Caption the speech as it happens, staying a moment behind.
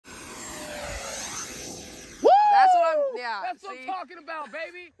Yeah. That's what I'm talking about,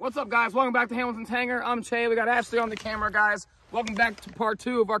 baby. What's up, guys? Welcome back to Hamilton's Hangar. I'm Che. We got Ashley on the camera, guys. Welcome back to part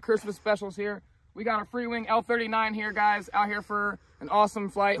 2 of our Christmas specials here. We got a Freewing L-39 here, guys, out here for an awesome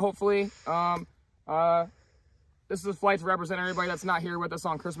flight, hopefully. This is a flight to represent everybody that's not here with us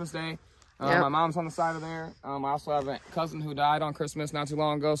on Christmas Day. My mom's on the side of there. I also have a cousin who died on Christmas not too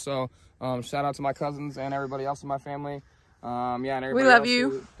long ago, so shout out to my cousins and everybody else in my family. And everybody we love else you.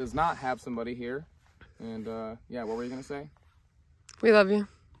 Who does not have somebody here. And yeah, what were you gonna say? We love you.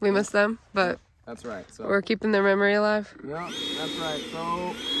 We miss them, but that's right. So we're keeping their memory alive. Yeah, that's right.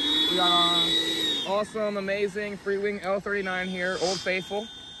 So we got our awesome, amazing Freewing L-39 here, Old Faithful.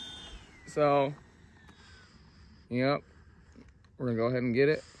 So, yep, we're gonna go ahead and get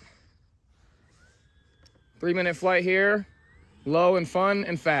it. 3-minute flight here, low and fun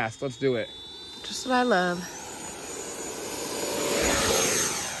and fast. Let's do it. Just what I love.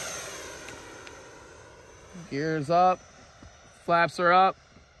 Gears up, flaps are up,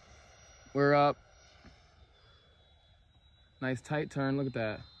 we're up. Nice tight turn, look at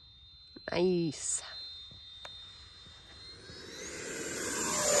that. Nice.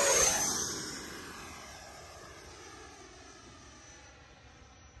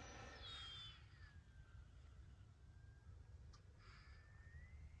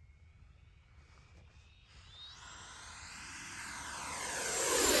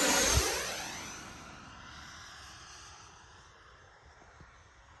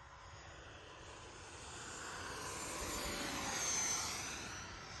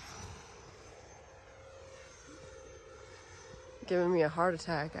 Giving me a heart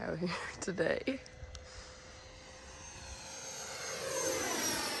attack out here today.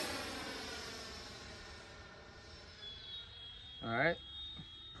 All right.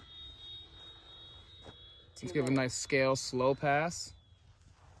 Let's give a nice scale slow pass.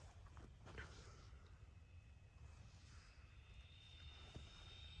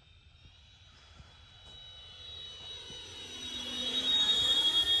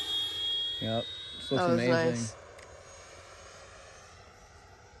 Yep, this looks amazing. Nice.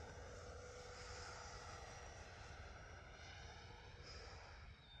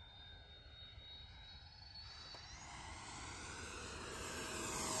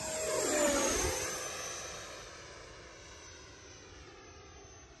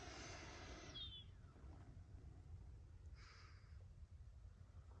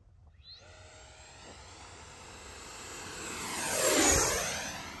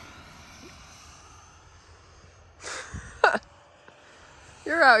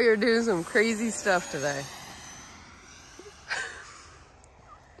 You're out here doing some crazy stuff today.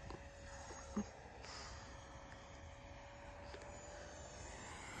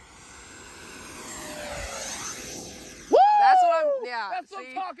 Woo! That's what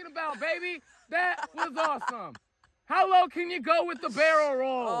I'm talking about, baby. That was awesome. How low can you go with the barrel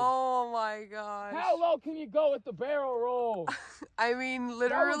roll? Oh my gosh. How low can you go with the barrel roll? I mean,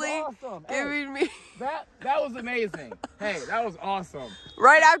 literally that was awesome. giving me... That was amazing. Hey, that was awesome.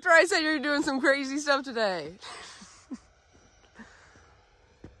 Right after I said you're doing some crazy stuff today.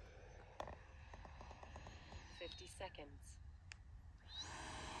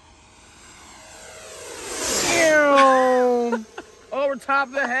 Over top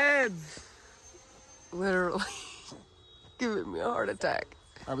of the heads. Literally giving me a heart attack.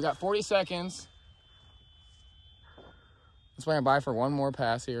 All right, we got 40 seconds. Let's swing by for one more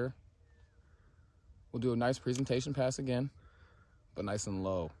pass here. We'll do a nice presentation pass again, but nice and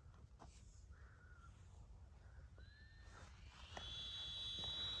low.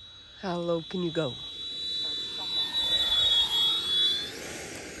 How low can you go?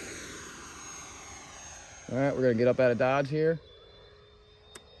 All right, we're gonna get up out of dodge here.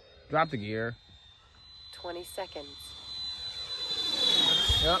 Drop the gear. 20 seconds.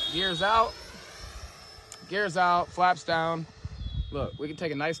 Yep, gears out. Gears out, flaps down. Look, we can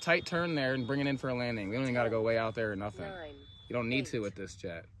take a nice tight turn there and bring it in for a landing. We don't even gotta go way out there or nothing. 9, you don't need to with this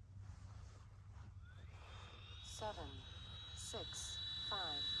jet. 7, 6, 5,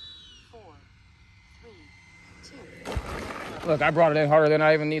 4, 3, 2. Look, I brought it in harder than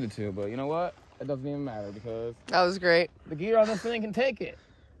I even needed to, but you know what? It doesn't even matter because That was great. the gear on this thing can take it.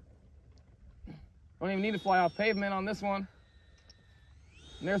 Don't even need to fly off pavement on this one.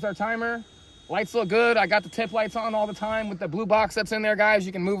 And there's our timer. Lights look good. I got the tip lights on all the time with the blue box that's in there, guys.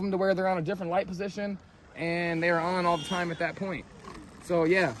 You can move them to where they're on a different light position, and they're on all the time at that point. So,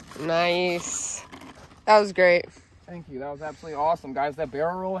 yeah. Nice. That was great. Thank you. That was absolutely awesome, guys. That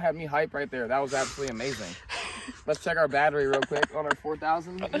barrel roll had me hyped right there. That was absolutely amazing. Let's check our battery real quick on our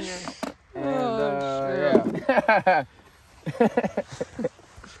 4000 here. And, yeah.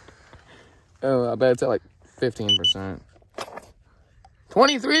 Oh, I bet it's at like 15%.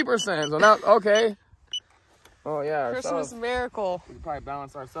 23%. So now, okay. Oh yeah, Christmas miracle. We could probably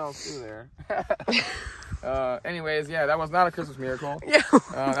balance ourselves too there. Anyways, yeah, that was not a Christmas miracle. Yeah.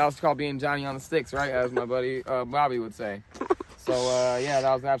 That was called being Johnny on the sticks, right? As my buddy Bobby would say. So yeah,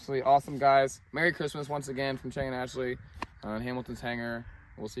 that was absolutely awesome, guys. Merry Christmas once again from Chang and Ashley on Hamilton's Hangar.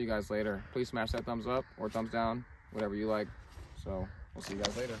 We'll see you guys later. Please smash that thumbs up or thumbs down, whatever you like. So we'll see you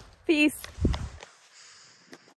guys later. Peace.